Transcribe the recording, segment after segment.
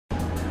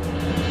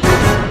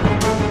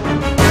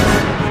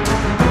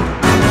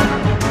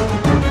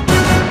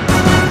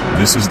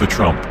This is the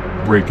Trump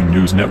Breaking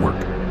News Network.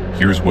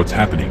 Here's what's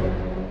happening.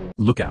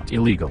 Look out,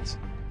 illegals.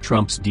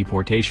 Trump's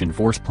deportation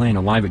force plan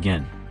alive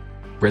again.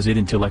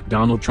 President-elect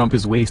Donald Trump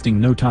is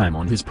wasting no time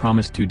on his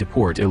promise to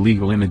deport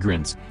illegal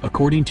immigrants,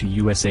 according to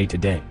USA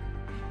Today.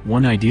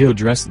 One idea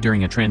addressed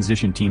during a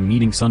transition team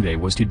meeting Sunday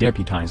was to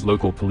deputize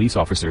local police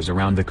officers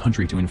around the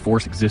country to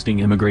enforce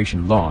existing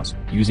immigration laws,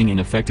 using an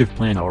effective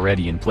plan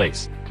already in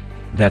place.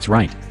 That's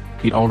right.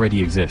 It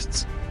already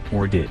exists.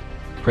 Or did.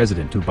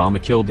 President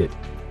Obama killed it.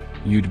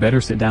 You'd better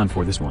sit down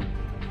for this one.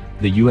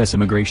 The U.S.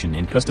 Immigration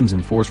and Customs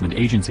Enforcement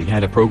Agency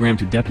had a program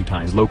to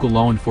deputize local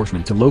law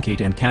enforcement to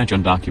locate and catch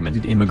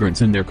undocumented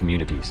immigrants in their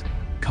communities.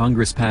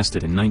 Congress passed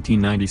it in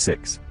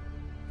 1996.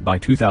 By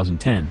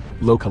 2010,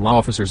 local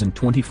officers in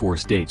 24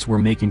 states were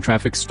making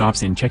traffic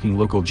stops and checking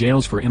local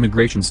jails for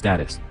immigration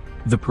status.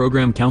 The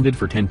program counted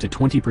for 10 to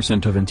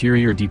 20% of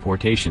interior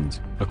deportations,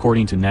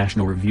 according to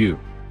National Review.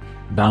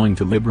 Bowing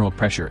to liberal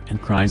pressure and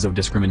cries of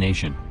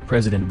discrimination,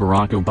 President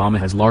Barack Obama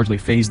has largely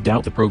phased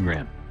out the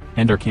program.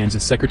 And Arkansas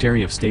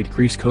Secretary of State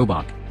Chris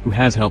Kobach, who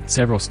has helped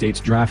several states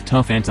draft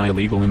tough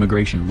anti-illegal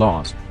immigration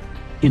laws.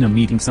 In a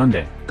meeting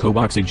Sunday,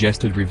 Kobach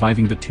suggested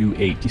reviving the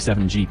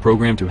 287G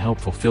program to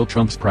help fulfill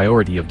Trump's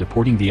priority of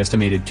deporting the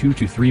estimated 2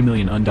 to 3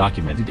 million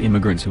undocumented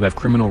immigrants who have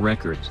criminal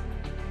records.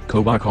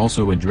 Kobach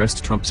also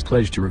addressed Trump's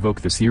pledge to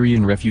revoke the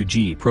Syrian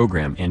refugee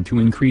program and to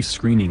increase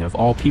screening of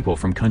all people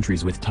from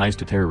countries with ties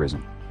to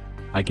terrorism.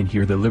 I can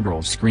hear the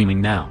liberals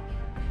screaming now.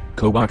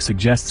 Kobach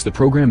suggests the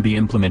program be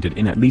implemented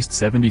in at least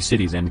 70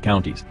 cities and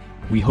counties.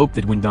 We hope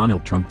that when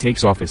Donald Trump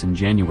takes office in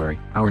January,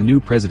 our new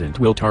president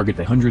will target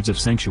the hundreds of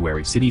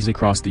sanctuary cities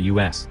across the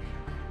U.S.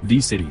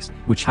 These cities,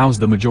 which house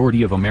the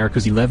majority of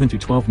America's 11 to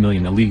 12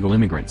 million illegal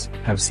immigrants,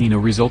 have seen a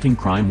resulting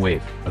crime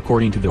wave,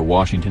 according to the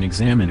Washington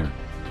Examiner.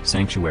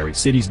 Sanctuary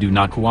cities do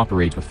not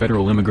cooperate with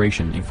federal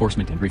immigration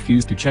enforcement and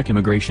refuse to check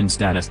immigration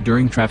status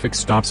during traffic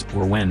stops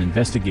or when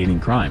investigating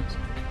crimes.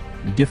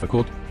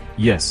 Difficult?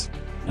 Yes.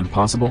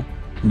 Impossible?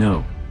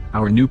 No.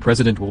 Our new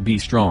president will be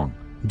strong,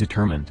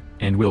 determined,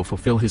 and will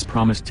fulfill his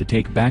promise to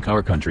take back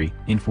our country,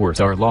 enforce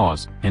our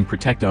laws, and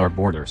protect our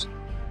borders.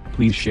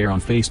 Please share on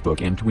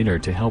Facebook and Twitter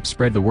to help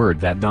spread the word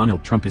that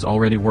Donald Trump is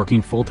already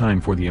working full-time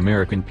for the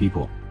American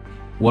people.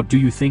 What do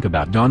you think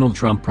about Donald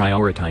Trump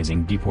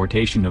prioritizing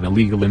deportation of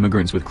illegal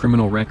immigrants with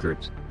criminal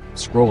records?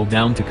 Scroll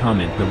down to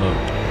comment below.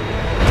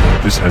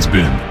 This has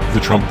been the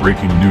Trump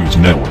Breaking News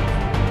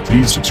Network.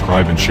 Please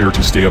subscribe and share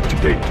to stay up to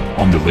date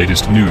on the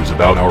latest news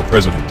about our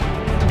president.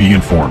 Be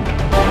informed.